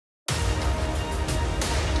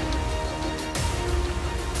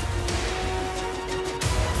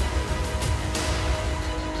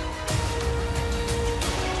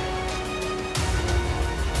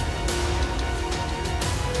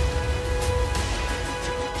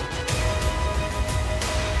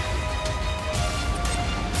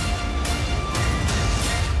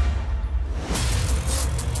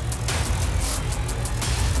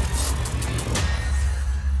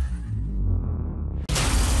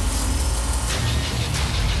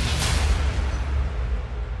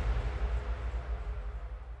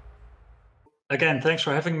Again, thanks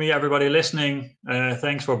for having me, everybody listening.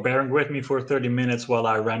 Thanks for bearing with me for 30 minutes while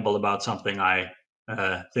I ramble about something I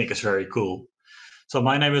think is very cool. So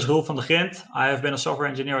my name is Roel van der Grint. I have been a software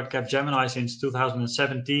engineer at Capgemini since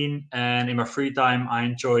 2017, and in my free time, I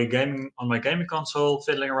enjoy gaming on my gaming console,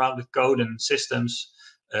 fiddling around with code and systems,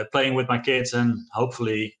 playing with my kids, and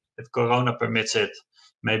hopefully, if Corona permits it,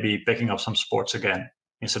 maybe picking up some sports again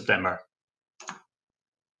in September.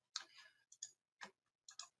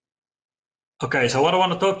 Okay, so what I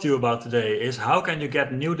want to talk to you about today is how can you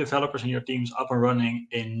get new developers in your teams up and running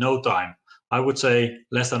in no time? I would say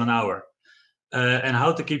less than an hour. And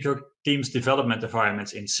how to keep your team's development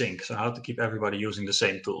environments in sync. So how to keep everybody using the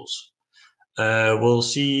same tools.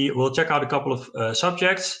 We'll check out a couple of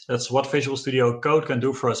subjects. That's what Visual Studio Code can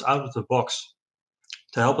do for us out of the box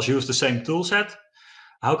to help us use the same tool set.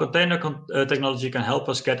 How container technology can help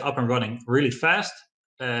us get up and running really fast.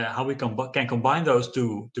 How we can combine those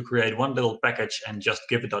two to create one little package and just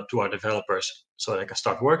give it out to our developers so they can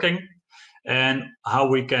start working. And how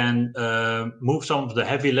we can move some of the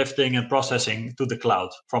heavy lifting and processing to the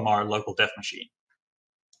cloud from our local dev machine.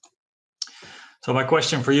 So my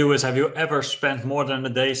question for you is, have you ever spent more than a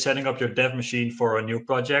day setting up your dev machine for a new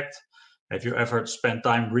project? Have you ever spent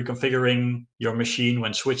time reconfiguring your machine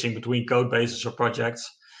when switching between code bases or projects?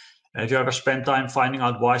 Have you ever spent time finding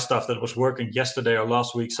out why stuff that was working yesterday or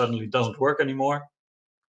last week suddenly doesn't work anymore?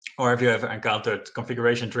 Or have you ever encountered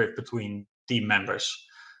configuration drift between team members?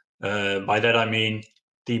 By that I mean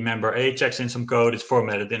team member A checks in some code, it's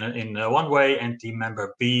formatted in one way, and team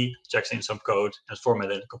member B checks in some code and it's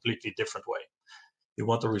formatted in a completely different way. You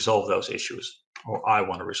want to resolve those issues, or I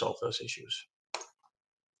want to resolve those issues.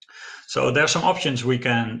 So there's some options we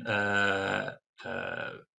can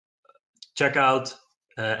check out,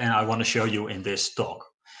 and I want to show you in this talk.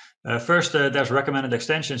 First, there's recommended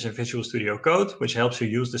extensions in Visual Studio Code, which helps you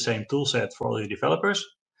use the same toolset for all your developers.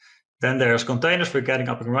 Then there's containers for getting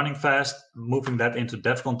up and running fast, moving that into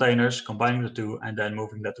dev containers, combining the two, and then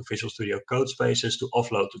moving that to Visual Studio Code spaces to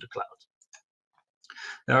offload to the cloud.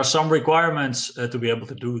 There are some requirements to be able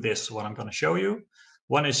to do this, what I'm going to show you.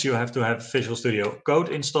 One is you have to have Visual Studio Code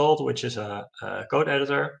installed, which is a code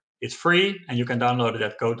editor. It's free, and you can download it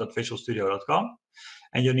at code.visualstudio.com.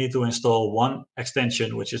 And you need to install one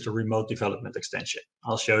extension, which is the remote development extension.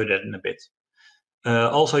 I'll show you that in a bit.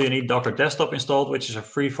 Also, you need Docker Desktop installed, which is a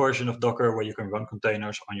free version of Docker where you can run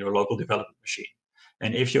containers on your local development machine.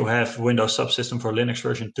 And if you have Windows Subsystem for Linux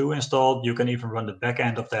version 2 installed, you can even run the back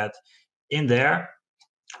end of that in there,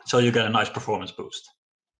 so you get a nice performance boost.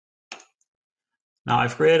 Now,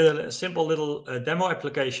 I've created a simple little demo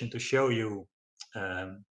application to show you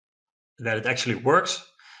that it actually works,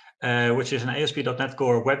 which is an ASP.NET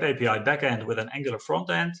Core Web API backend with an Angular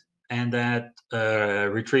front end, and that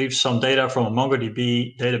retrieves some data from a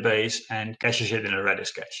MongoDB database and caches it in a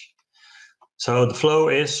Redis cache. So the flow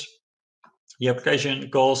is the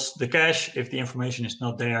application calls the cache. If the information is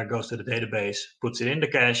not there, it goes to the database, puts it in the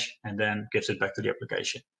cache, and then gives it back to the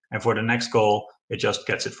application. And for the next call, it just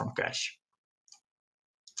gets it from cache.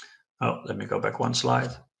 Oh, let me go back one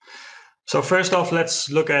slide. So first off, let's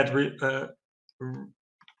look at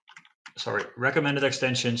recommended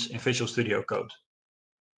extensions in Visual Studio Code.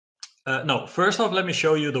 First off, let me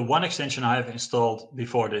show you the one extension I have installed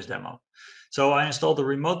before this demo. So I installed the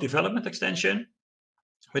remote development extension,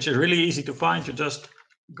 which is really easy to find. You just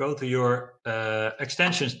go to your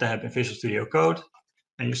extensions tab in Visual Studio Code,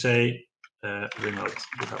 and you say remote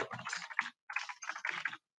development.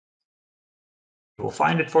 It will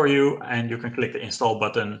find it for you, and you can click the install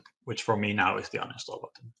button, which for me now is the uninstall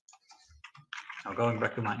button. Now going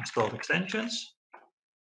back to my installed extensions.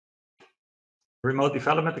 Remote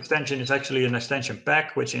development extension is actually an extension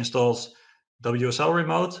pack which installs WSL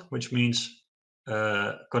remote, which means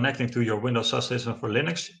connecting to your Windows subsystem for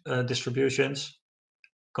Linux distributions.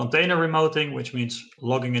 Container remoting, which means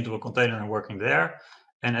logging into a container and working there.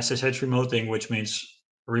 And SSH remoting, which means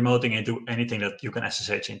remoting into anything that you can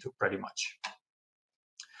SSH into pretty much.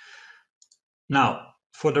 Now,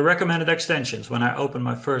 for the recommended extensions, when I open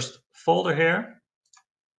my first folder here,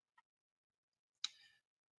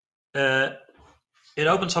 it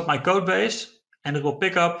opens up my code base and it will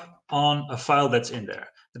pick up on a file that's in there.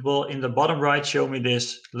 It will, in the bottom right, show me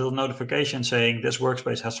this little notification saying this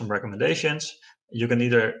workspace has some recommendations. You can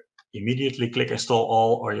either immediately click install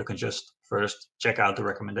all, or you can just first check out the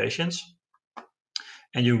recommendations.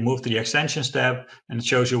 And you move to the extensions tab and it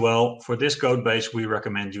shows you, well, for this code base, we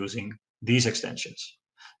recommend using these extensions.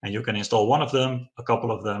 And you can install one of them, a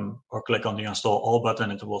couple of them, or click on the install all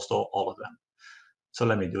button and it will install all of them. So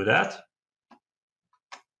let me do that.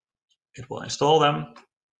 It will install them.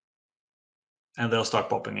 and they'll start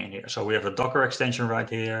popping in here. So we have a Docker extension right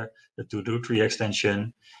here, the to-do tree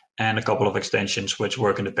extension, and a couple of extensions which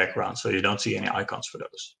work in the background, so you don't see any icons for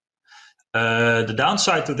those. The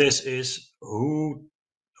downside to this is who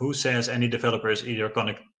says any developer is either going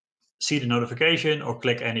to see the notification or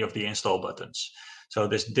click any of the install buttons. So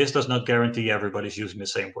this does not guarantee everybody's using the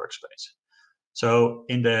same workspace. So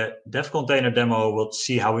in the dev container demo, we'll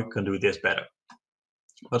see how we can do this better.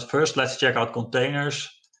 But first, let's check out containers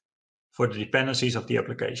for the dependencies of the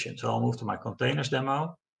application. So I'll move to my containers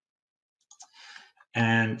demo.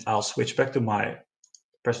 And I'll switch back to my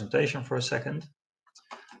presentation for a second.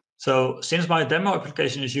 So since my demo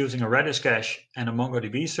application is using a Redis cache and a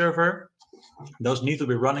MongoDB server, those need to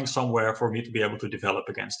be running somewhere for me to be able to develop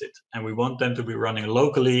against it. And we want them to be running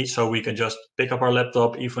locally so we can just pick up our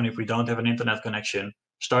laptop, even if we don't have an internet connection,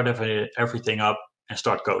 start everything up and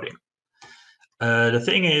start coding. The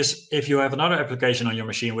thing is, if you have another application on your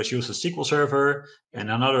machine which uses SQL Server and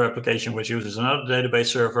another application which uses another database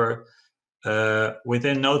server,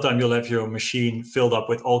 within no time you'll have your machine filled up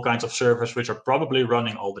with all kinds of servers which are probably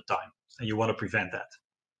running all the time, and you want to prevent that.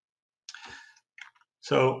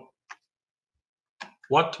 So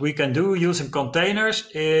what we can do using containers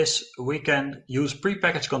is we can use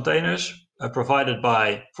prepackaged containers provided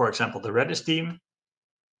by, for example, the Redis team,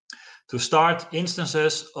 to start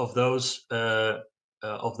instances of those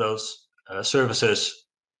services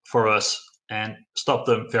for us and stop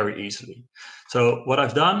them very easily. So what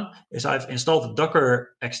I've done is I've installed the Docker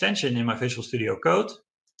extension in my Visual Studio Code,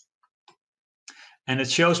 and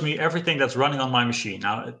it shows me everything that's running on my machine.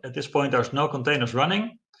 Now, at this point, there's no containers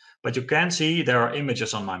running, but you can see there are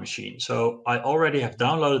images on my machine. So I already have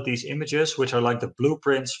downloaded these images, which are like the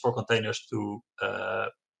blueprints for containers to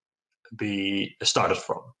be started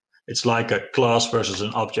from. It's like a class versus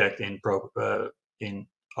an object in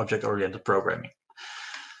object-oriented programming.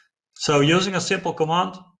 So using a simple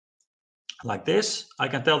command like this, I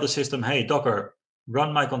can tell the system, hey, Docker,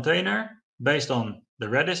 run my container based on the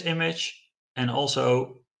Redis image, and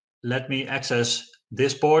also let me access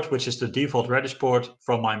this port, which is the default Redis port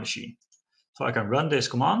from my machine. So I can run this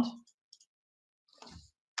command,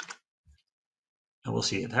 and we'll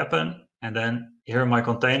see it happen. And then here in my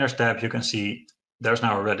containers tab, you can see there's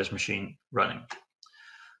now a Redis machine running.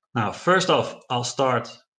 Now, first off, I'll start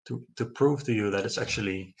to prove to you that it's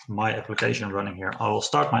actually my application running here. I will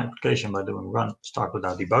start my application by doing run start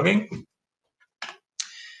without debugging.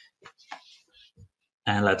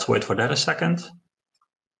 And let's wait for that a second.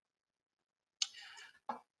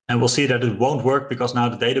 And we'll see that it won't work because now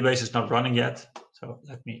the database is not running yet. So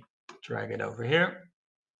let me drag it over here.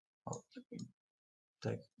 Oh, let me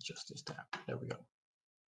take just this tab. There we go.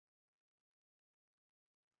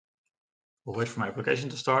 We'll wait for my application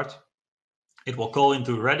to start. It will call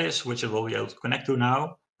into Redis, which it will be able to connect to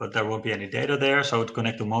now, but there won't be any data there. So it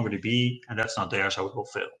connect to MongoDB, and that's not there, so it will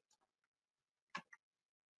fail.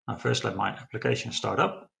 Now first let my application start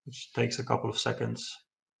up, which takes a couple of seconds.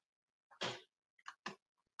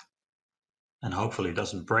 And hopefully it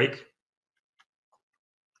doesn't break.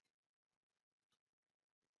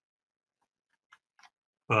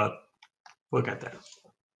 But we'll get there.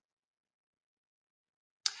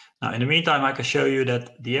 Now, in the meantime, I can show you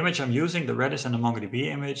that the image I'm using, the Redis and the MongoDB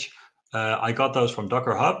image, I got those from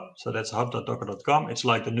Docker Hub. So that's hub.docker.com. It's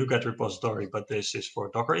like the NuGet repository, but this is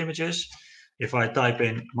for Docker images. If I type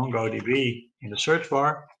in MongoDB in the search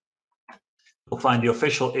bar, you'll find the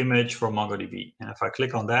official image for MongoDB. And if I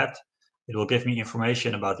click on that, it will give me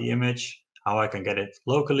information about the image, how I can get it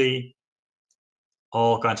locally,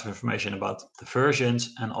 all kinds of information about the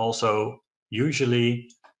versions, and also usually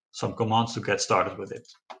some commands to get started with it.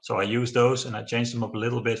 So I use those and I changed them up a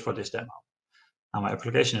little bit for this demo. Now my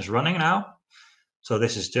application is running now. So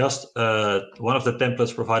this is just one of the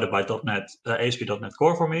templates provided by ASP.NET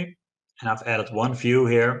Core for me. And I've added one view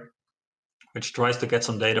here, which tries to get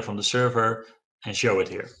some data from the server and show it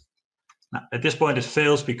here. Now at this point it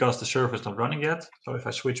fails because the server is not running yet. So if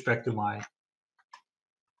I switch back to my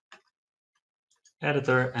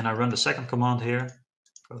editor and I run the second command here,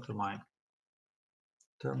 go to my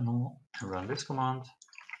terminal and run this command.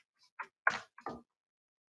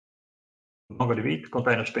 MongoDB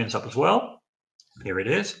container spins up as well. Here it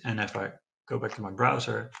is. And if I go back to my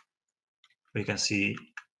browser, we can see,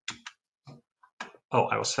 oh,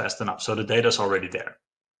 I was fast enough. So the data is already there.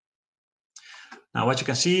 Now what you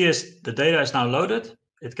can see is the data is now loaded.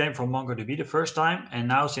 It came from MongoDB the first time. And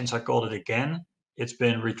now since I called it again, it's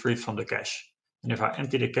been retrieved from the cache. And if I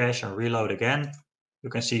empty the cache and reload again, you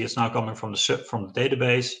can see it's now coming from the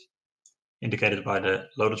database, indicated by the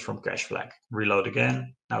loaded from cache flag. Reload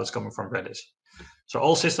again, now it's coming from Redis. So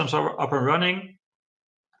all systems are up and running.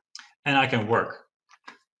 and I can work.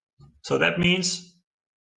 So that means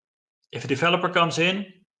if a developer comes in,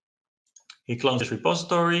 he clones his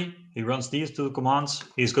repository, he runs these two commands,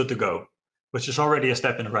 he's good to go, which is already a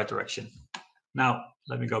step in the right direction. Now,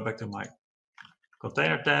 let me go back to my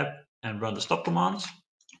container tab and run the stop commands.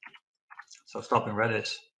 So stop in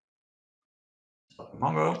Redis, stop in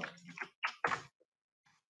Mongo.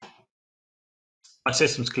 My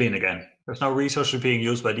system's clean again. There's no resources being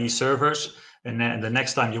used by these servers. And then the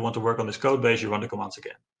next time you want to work on this code base, you run the commands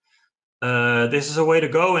again. This is a way to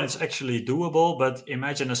go, and it's actually doable, but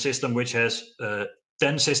imagine a system which has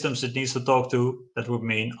 10 systems it needs to talk to. That would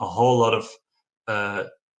mean a whole lot of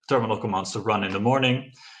terminal commands to run in the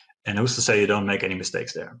morning. And who's to say you don't make any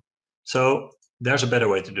mistakes there? So there's a better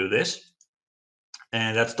way to do this.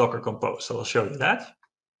 And that's Docker Compose. So I'll show you that.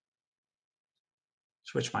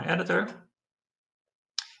 Switch my editor.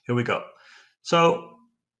 Here we go. So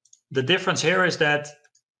the difference here is that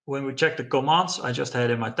when we check the commands I just had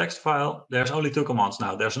in my text file, there's only two commands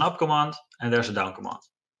now. There's an up command and there's a down command.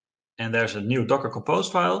 And there's a new Docker Compose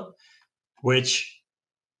file, which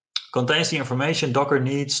contains the information Docker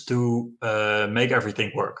needs to make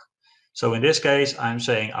everything work. So in this case, I'm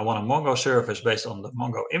saying I want a Mongo service based on the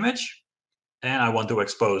Mongo image, and I want to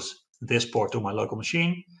expose this port to my local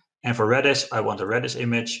machine. And for Redis, I want a Redis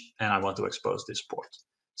image, and I want to expose this port.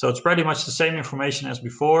 So it's pretty much the same information as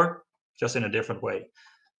before, just in a different way.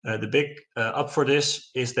 The big up for this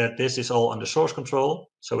is that this is all under source control,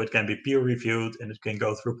 so it can be peer reviewed and it can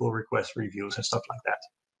go through pull request reviews and stuff like that.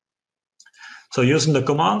 So using the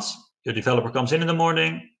commands, your developer comes in the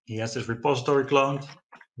morning, he has this repository cloned,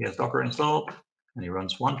 he has Docker installed, and he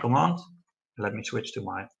runs one command. Let me switch to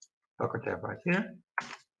my Docker tab right here.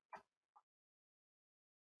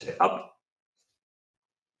 Say up,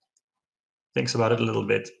 thinks about it a little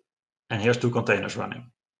bit, and here's two containers running.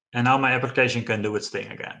 And now my application can do its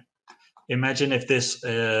thing again. Imagine if this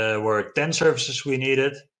were 10 services we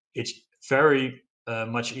needed. It's very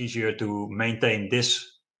much easier to maintain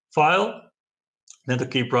this file than to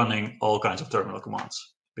keep running all kinds of terminal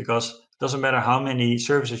commands. Because it doesn't matter how many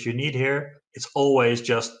services you need here, it's always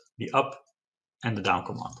just the up and the down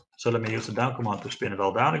command. So let me use the down command to spin it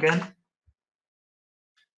all down again.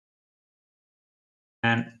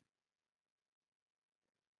 And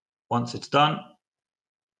once it's done,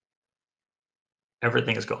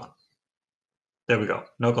 everything is gone. There we go.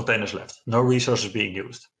 No containers left. No resources being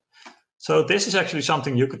used. So this is actually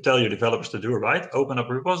something you could tell your developers to do, right? Open up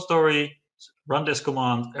a repository, run this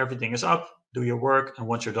command, everything is up, do your work, and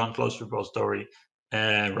once you're done, close the repository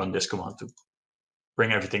and run this command to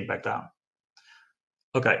bring everything back down.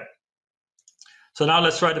 Okay. So now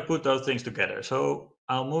let's try to put those things together. So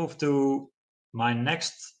I'll move to my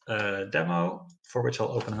next demo, for which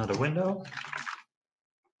I'll open another window.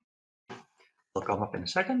 It'll come up in a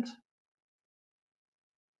second.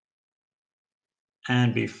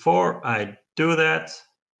 And before I do that,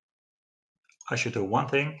 I should do one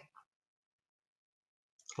thing.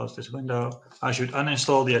 Close this window. I should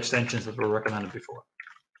uninstall the extensions that were recommended before.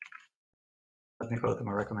 Let me go to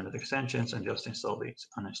my recommended extensions and just install these,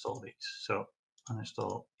 uninstall these. So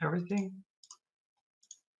uninstall everything.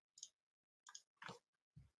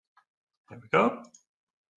 There we go.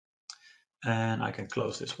 And I can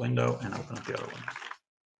close this window and open up the other one.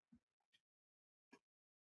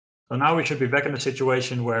 So now we should be back in the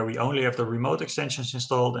situation where we only have the remote extensions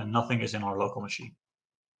installed and nothing is in our local machine.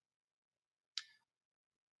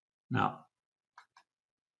 Now,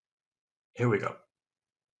 here we go.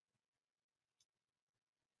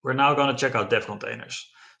 We're now going to check out dev containers.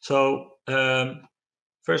 So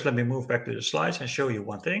first, let me move back to the slides and show you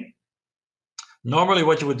one thing. Normally,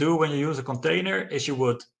 what you would do when you use a container is you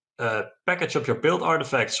would package up your build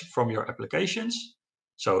artifacts from your applications.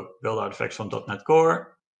 So build artifacts from .NET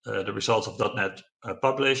Core, the results of .NET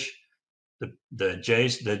Publish, the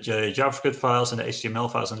JavaScript files and the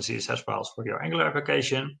HTML files and the CSS files for your Angular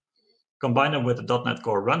application. Combine them with the .NET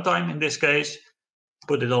Core runtime in this case,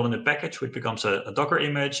 put it all in a package, which becomes a Docker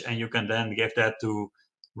image, and you can then give that to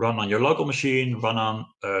run on your local machine, run on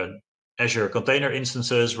Azure container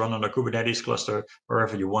instances, run on a Kubernetes cluster,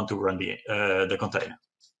 wherever you want to run the container.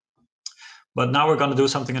 But now we're going to do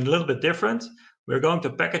something a little bit different. We're going to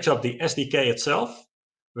package up the SDK itself.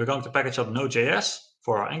 We're going to package up Node.js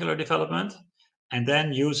for our Angular development. And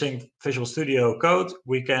then using Visual Studio Code,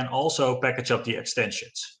 we can also package up the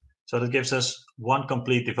extensions. So that gives us one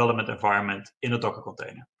complete development environment in a Docker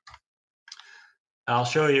container. I'll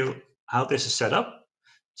show you how this is set up.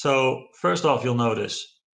 So first off, you'll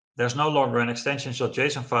notice there's no longer an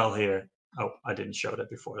extensions.json file here. Oh, I didn't show that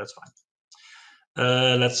before. That's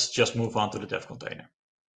fine. Let's just move on to the dev container.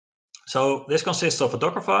 So this consists of a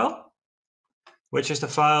Docker file, which is the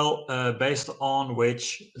file based on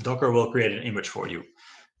which Docker will create an image for you.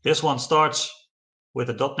 This one starts with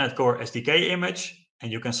a .NET Core SDK image,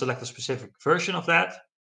 and you can select a specific version of that.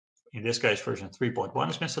 In this case, version 3.1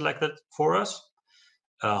 has been selected for us.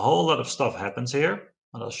 A whole lot of stuff happens here,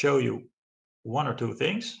 and I'll show you one or two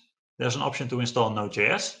things. There's an option to install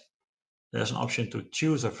Node.js. There's an option to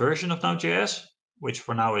choose a version of Node.js, which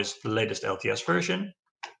for now is the latest LTS version.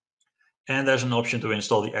 And there's an option to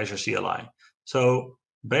install the Azure CLI. So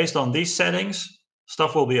based on these settings,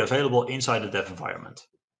 stuff will be available inside the dev environment.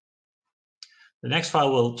 The next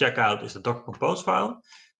file we'll check out is the Docker Compose file,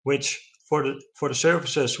 which for the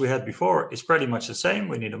services we had before is pretty much the same.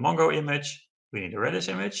 We need a Mongo image, we need a Redis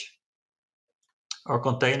image, or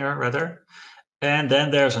container rather. And then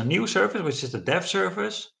there's a new service, which is the dev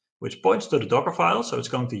service, which points to the Docker file. So it's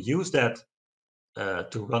going to use that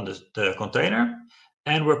to run the container.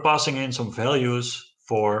 And we're passing in some values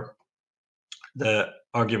for the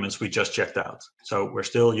arguments we just checked out. So we're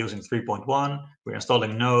still using 3.1, we're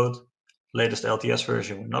installing Node, latest LTS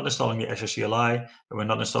version, we're not installing the Azure CLI, and we're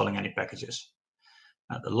not installing any packages.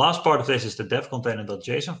 Now, the last part of this is the dev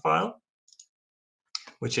container.json file,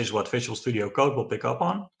 which is what Visual Studio Code will pick up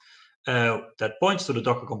on. That points to the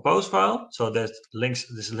Docker Compose file, so that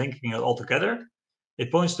is linking it all together. It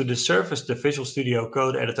points to the service the Visual Studio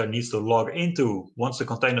Code editor needs to log into once the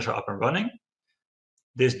containers are up and running.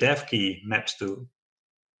 This dev key maps to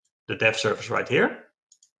the dev service right here.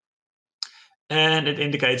 And it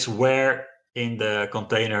indicates where in the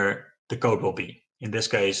container the code will be, in this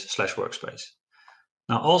case, /workspace.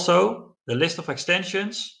 Now also, the list of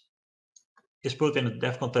extensions is put in the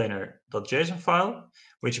dev container.json file,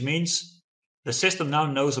 which means the system now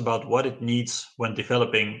knows about what it needs when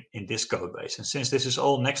developing in this code base. And since this is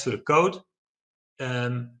all next to the code,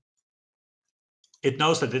 it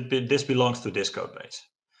knows that this belongs to this code base.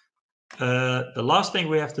 The last thing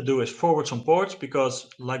we have to do is forward some ports, because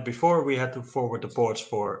like before, we had to forward the ports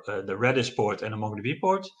for the Redis port and the MongoDB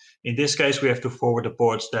port. In this case, we have to forward the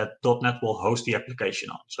ports that .NET will host the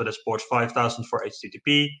application on. So that's ports 5000 for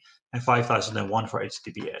HTTP and 5001 for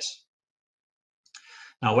HTTPS.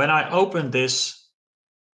 Now, when I opened this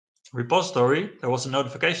repository, there was a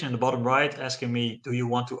notification in the bottom right asking me, do you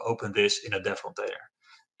want to open this in a dev container?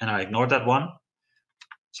 And I ignored that one,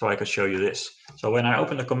 so I could show you this. So when I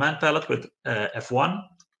open the command palette with F1,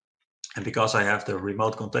 and because I have the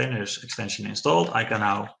remote containers extension installed, I can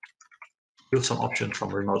now use some options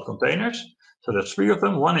from remote containers. So there's three of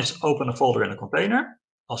them. One is open a folder in a container.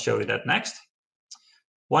 I'll show you that next.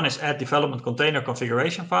 One is add development container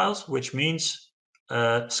configuration files, which means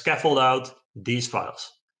scaffold out these files.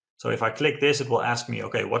 So if I click this, it will ask me,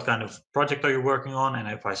 okay, what kind of project are you working on? And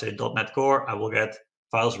if I say .NET Core, I will get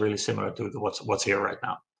files really similar to what's here right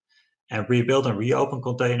now. And rebuild and reopen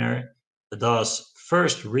container does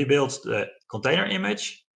first rebuilds the container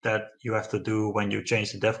image that you have to do when you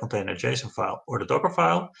change the dev container JSON file or the Docker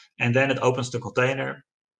file, and then it opens the container,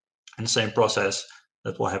 and the same process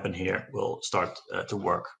that will happen here will start to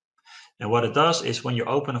work. And what it does is when you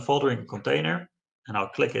open a folder in a container, and I'll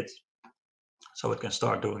click it so it can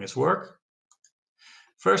start doing its work.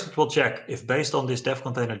 First, it will check if based on this dev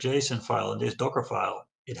container JSON file and this Docker file,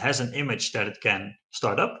 it has an image that it can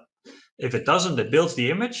start up. If it doesn't, it builds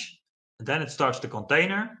the image, and then it starts the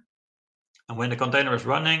container. And when the container is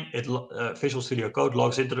running, Visual Studio Code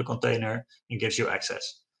logs into the container and gives you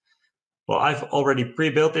access. Well, I've already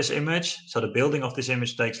pre-built this image, so the building of this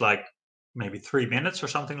image takes like maybe 3 minutes or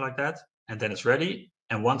something like that, and then it's ready.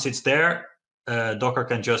 And once it's there, Docker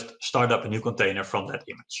can just start up a new container from that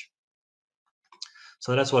image.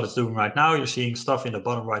 So that's what it's doing right now. You're seeing stuff in the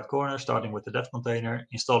bottom right corner, starting with the dev container,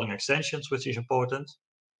 installing extensions, which is important.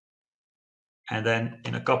 And then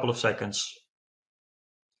in a couple of seconds,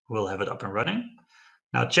 we'll have it up and running.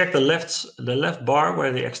 Now check the left bar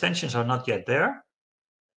where the extensions are not yet there.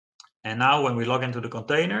 And now when we log into the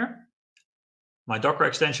container, my Docker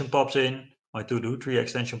extension pops in, my to-do tree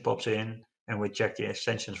extension pops in, and we check the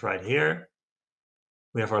extensions right here.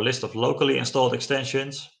 We have our list of locally installed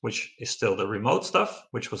extensions, which is still the remote stuff,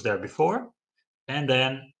 which was there before. And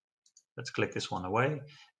then let's click this one away.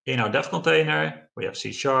 In our dev container, we have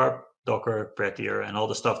C#, Docker, Prettier, and all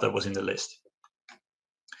the stuff that was in the list.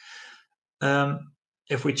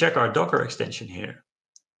 If we check our Docker extension here,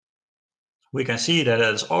 we can see that it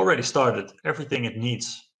has already started everything it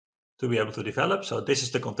needs to be able to develop. So this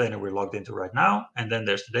is the container we're logged into right now. And then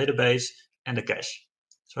there's the database and the cache.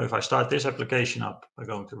 So if I start this application up, we're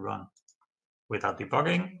going to run without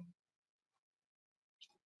debugging.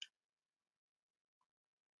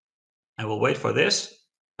 And we'll wait for this.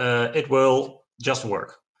 It will just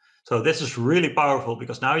work. So this is really powerful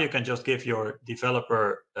because now you can just give your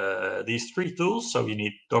developer these 3 tools. So you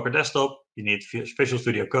need Docker Desktop, you need Visual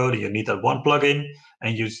Studio Code, and you need that one plugin,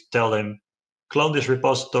 and you tell them, clone this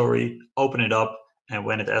repository, open it up, and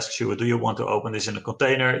when it asks you, do you want to open this in a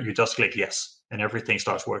container, you just click yes, and everything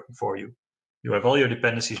starts working for you. You have all your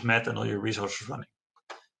dependencies met and all your resources running.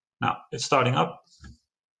 Now it's starting up.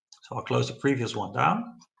 So I'll close the previous one down.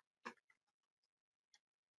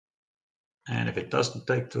 And if it doesn't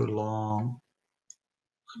take too long,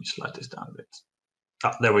 let me slide this down a bit.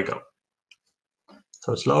 Ah, there we go.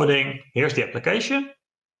 So it's loading. Here's the application.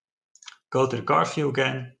 Go to the card view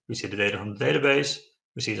again. We see the data from the database.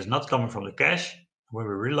 We see it's not coming from the cache. When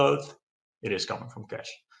we reload, it is coming from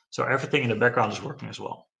cache. So everything in the background is working as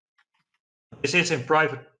well. This is in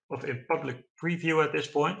public preview at this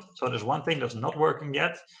point. So there's one thing that's not working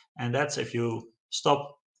yet, and that's if you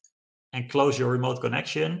stop and close your remote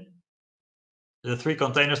connection, the 3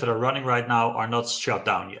 containers that are running right now are not shut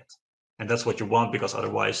down yet. And that's what you want, because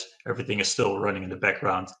otherwise everything is still running in the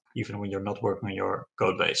background, even when you're not working on your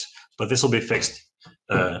code base. But this will be fixed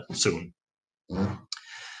soon.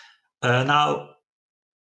 Now,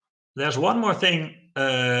 there's one more thing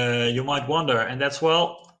you might wonder, and that's,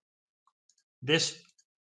 well, this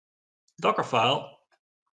Docker file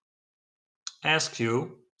asks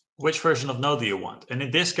you which version of Node do you want. And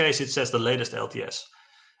in this case, it says the latest LTS.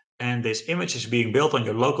 And this image is being built on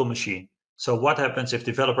your local machine. So what happens if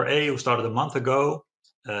developer A, who started a month ago,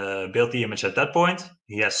 built the image at that point?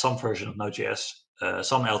 He has some version of Node.js,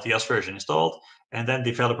 some LTS version installed, and then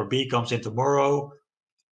developer B comes in tomorrow,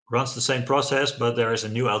 runs the same process, but there is a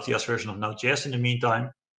new LTS version of Node.js in the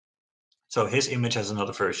meantime. So his image has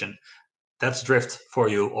another version. That's drift for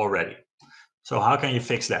you already. So how can you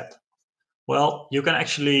fix that? Well, you can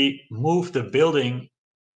actually move the building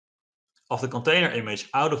of the container image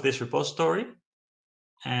out of this repository.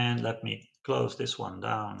 And let me close this one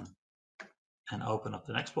down and open up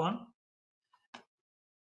the next one.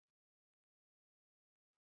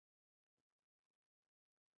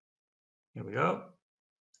 Here we go.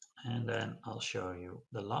 And then I'll show you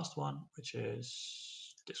the last one, which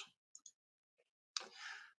is this one.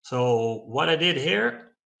 So what I did here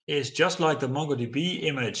is just like the MongoDB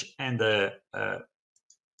image and the,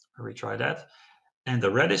 retry that, and the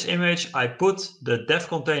Redis image, I put the dev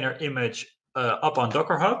container image up on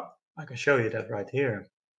Docker Hub. I can show you that right here.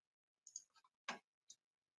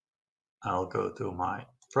 I'll go to my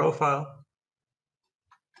profile.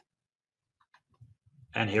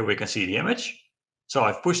 And here we can see the image. So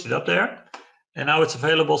I've pushed it up there. And now it's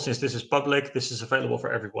available, since this is public, this is available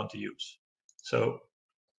for everyone to use. So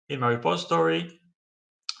in my repository,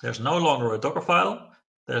 there's no longer a Docker file.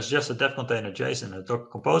 There's just a dev container JSON and a Docker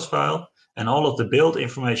compose file. And all of the build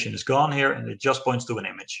information is gone here, and it just points to an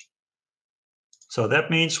image. So that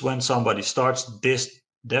means when somebody starts this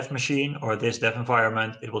dev machine or this dev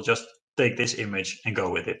environment, it will just take this image and go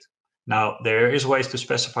with it. Now, there is ways to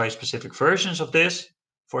specify specific versions of this.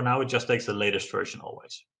 For now, it just takes the latest version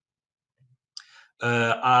always.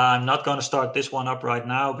 I'm not going to start this one up right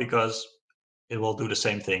now because it will do the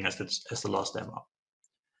same thing as the last demo.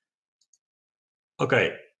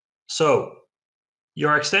 Okay, so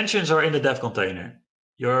your extensions are in the dev container.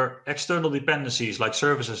 Your external dependencies like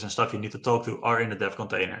services and stuff you need to talk to are in the dev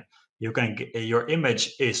container. You can your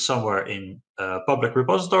image is somewhere in a public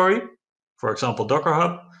repository, for example, Docker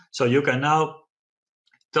Hub. So you can now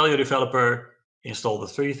tell your developer, install the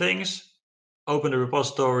 3 things, open the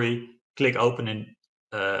repository, click open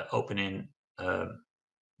in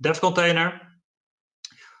dev container.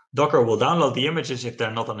 Docker will download the images if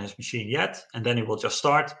they're not on his machine yet, and then he will just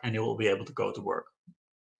start and he will be able to go to work.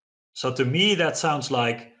 So to me, that sounds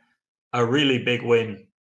like a really big win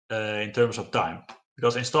in terms of time,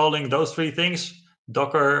 because installing those 3 things,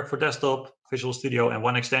 Docker for desktop, Visual Studio, and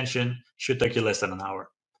 1 extension, should take you less than an hour.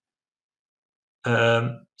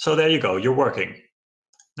 So there you go, you're working.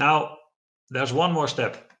 Now, there's one more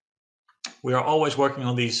step. We are always working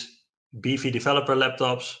on these beefy developer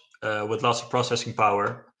laptops with lots of processing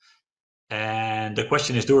power. And the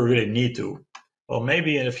question is, do we really need to? Well,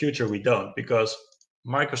 maybe in the future we don't, because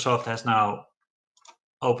Microsoft has now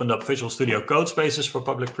opened up Visual Studio Code spaces for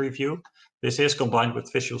public preview. This is combined with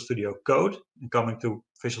Visual Studio Code and coming to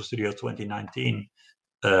Visual Studio 2019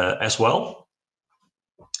 as well.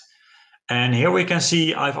 And here we can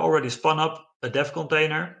see I've already spun up a dev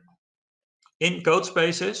container in code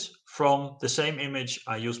spaces from the same image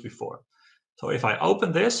I used before. So if I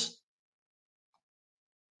open this,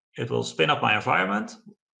 it will spin up my environment.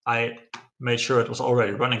 I made sure it was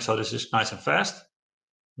already running, so this is nice and fast.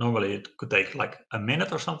 Normally it could take like a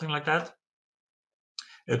minute or something like that.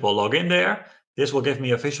 It will log in there. This will give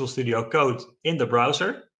me a Visual Studio Code in the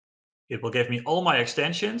browser. It will give me all my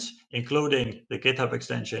extensions, including the GitHub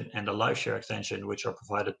extension and the LiveShare extension, which are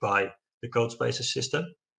provided by the Codespaces system.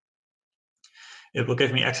 It will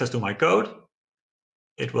give me access to my code.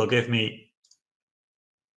 It will give me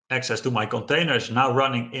access to my containers now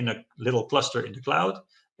running in a little cluster in the cloud.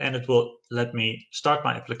 And it will let me start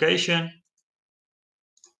my application.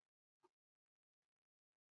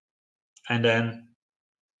 And then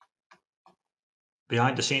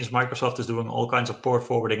behind the scenes, Microsoft is doing all kinds of port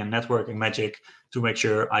forwarding and networking magic to make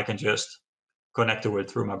sure I can just connect to it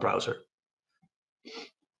through my browser.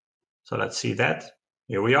 So let's see that.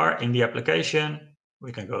 Here we are in the application.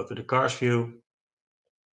 We can go to the cars view.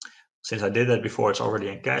 Since I did that before, it's already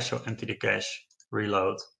in cache, so empty the cache,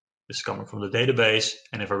 reload. This is coming from the database.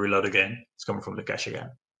 And if I reload again, it's coming from the cache again.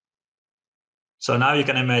 So now you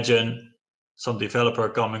can imagine some developer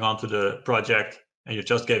coming onto the project and you're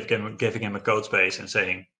just giving him a code space and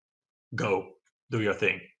saying, go, do your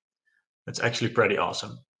thing. That's actually pretty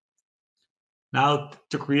awesome. Now,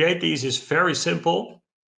 to create these is very simple.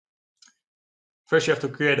 First, you have to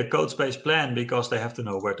create a code space plan because they have to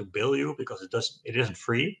know where to bill you because it isn't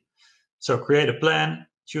free. So create a plan,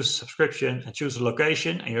 choose a subscription, and choose a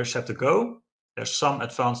location, and you're set to go. There's some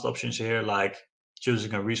advanced options here, like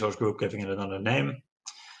choosing a resource group, giving it another name,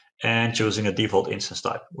 and choosing a default instance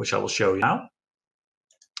type, which I will show you now.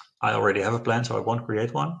 I already have a plan, so I won't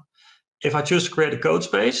create one. If I choose to create a code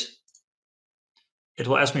space, it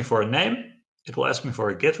will ask me for a name, it will ask me for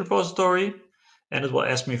a Git repository, and it will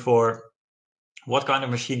ask me for what kind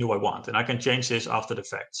of machine do I want. And I can change this after the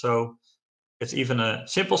fact. So it's even a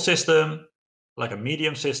simple system, like a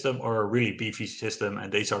medium system, or a really beefy system,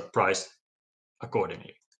 and these are priced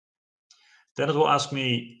accordingly. Then it will ask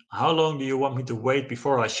me, how long do you want me to wait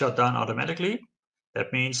before I shut down automatically?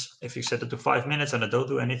 That means if you set it to 5 minutes and I don't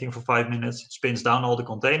do anything for 5 minutes, it spins down all the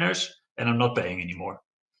containers and I'm not paying anymore.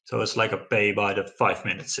 So it's like a pay by the 5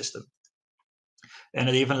 minute system. And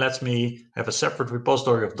it even lets me have a separate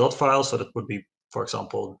repository of dot files. So that would be, for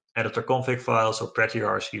example, editor config files or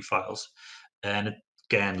pretty.rc files. And it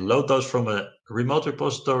can load those from a remote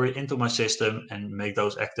repository into my system and make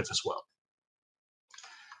those active as well.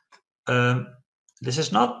 This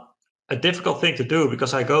is not a difficult thing to do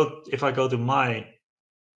because if I go to my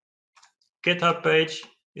GitHub page,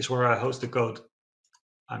 is where I host the code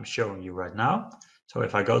I'm showing you right now. So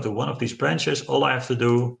if I go to one of these branches, all I have to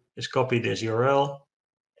do is copy this URL,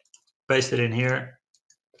 paste it in here,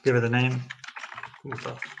 give it a name, cool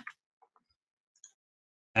stuff,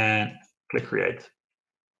 and click create.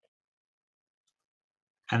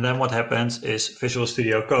 And then what happens is Visual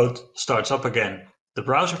Studio Code starts up again, the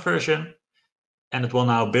browser version, and it will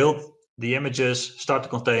now build the images, start the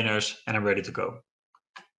containers, and I'm ready to go.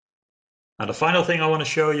 Now, the final thing I want to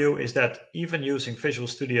show you is that even using Visual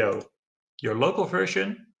Studio, your local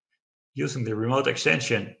version, using the remote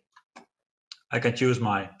extension, I can choose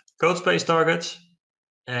my code space targets,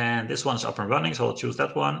 and this one's up and running, so I'll choose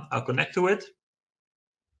that one. I'll connect to it.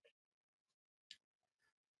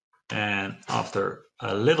 And after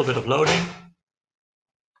a little bit of loading,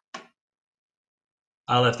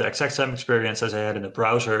 I'll have the exact same experience as I had in the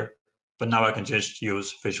browser, but now I can just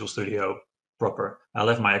use Visual Studio proper. I'll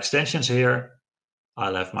have my extensions here.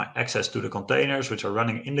 I'll have my access to the containers, which are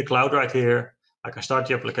running in the cloud right here. I can start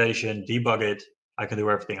the application, debug it. I can do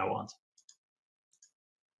everything I want.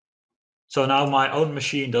 So now my own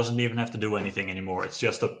machine doesn't even have to do anything anymore. It's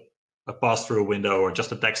just a pass-through window or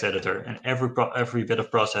just a text editor, and every bit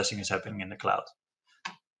of processing is happening in the cloud.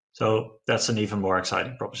 So that's an even more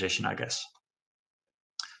exciting proposition, I guess.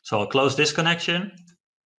 So I'll close this connection.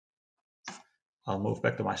 I'll move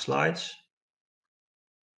back to my slides.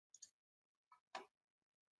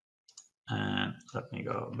 And let me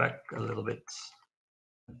go back a little bit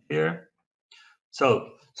here.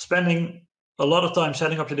 So spending a lot of time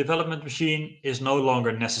setting up your development machine is no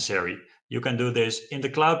longer necessary. You can do this in the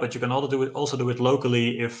cloud, but you can also do it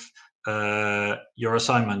locally if your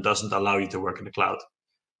assignment doesn't allow you to work in the cloud.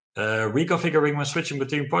 Reconfiguring when switching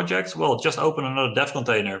between projects, well, just open another dev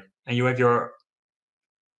container and you have your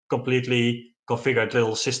completely configured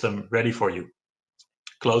little system ready for you.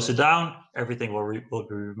 Close it down, everything will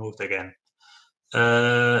be removed again.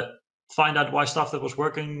 Find out why stuff that was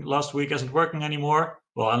working last week isn't working anymore.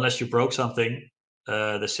 Well, unless you broke something,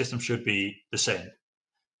 the system should be the same.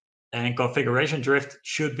 And configuration drift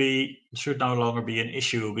should no longer be an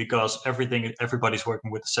issue because everybody's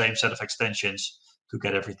working with the same set of extensions to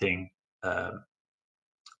get everything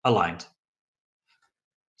aligned.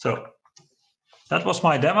 So that was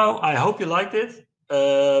my demo. I hope you liked it.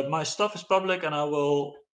 My stuff is public and I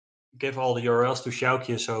will give all the URLs to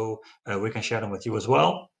Sjoukje so we can share them with you as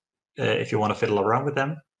well if you want to fiddle around with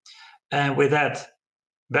them. And with that,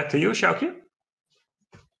 back to you, Sjoukje.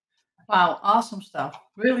 Wow, awesome stuff.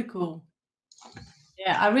 Really cool.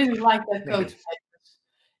 Yeah, I really like that code spaces.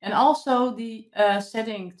 And also the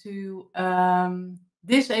setting to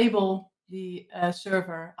disable the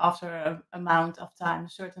server after a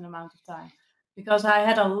certain amount of time. Because I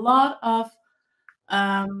had a lot of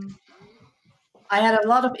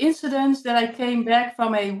incidents that I came back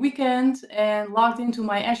from a weekend and logged into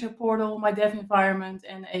my Azure portal, my dev environment,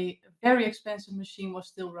 and a very expensive machine was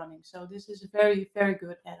still running. So this is a very, very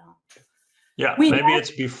good add-on. Yeah, maybe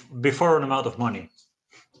it's before an amount of money.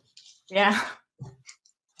 Yeah.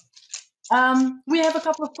 We have a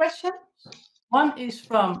couple of questions. One is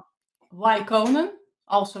from Y. Konen,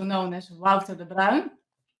 also known as Wouter de Bruin.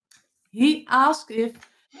 He asked if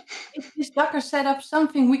this Docker setup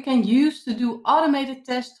something we can use to do automated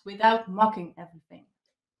tests without mocking everything?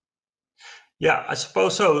 Yeah, I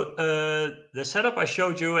suppose so. The setup I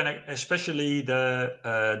showed you, and especially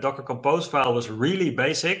the Docker Compose file, was really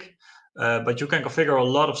basic, but you can configure a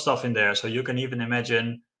lot of stuff in there. So you can even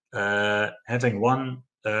imagine having one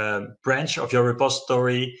branch of your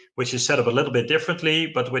repository, which is set up a little bit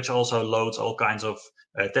differently, but which also loads all kinds of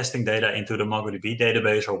testing data into the MongoDB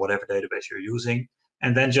database or whatever database you're using.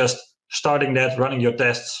 And then just starting that, running your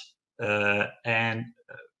tests, and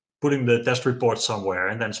putting the test report somewhere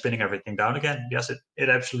and then spinning everything down again. Yes, it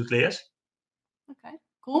absolutely is. Okay,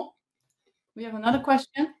 cool. We have another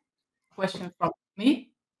question from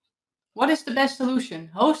me. What is the best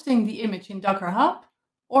solution? Hosting the image in Docker Hub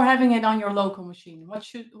or having it on your local machine?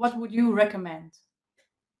 What would you recommend?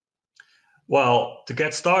 Well, to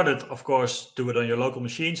get started, of course, do it on your local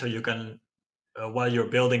machine so you can, while you're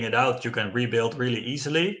building it out, you can rebuild really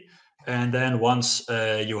easily. And then once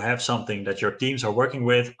you have something that your teams are working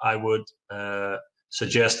with, I would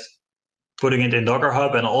suggest putting it in Docker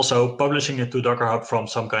Hub and also publishing it to Docker Hub from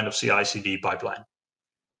some kind of CI/CD pipeline.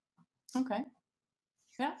 Okay.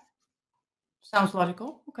 Yeah. Sounds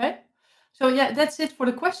logical. Okay. So yeah, that's it for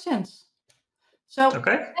the questions. So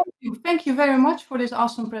okay. Thank you very much for this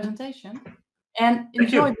awesome presentation, and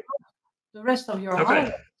enjoy the rest of your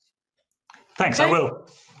holiday. Thanks, okay. I will.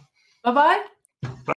 Bye-bye.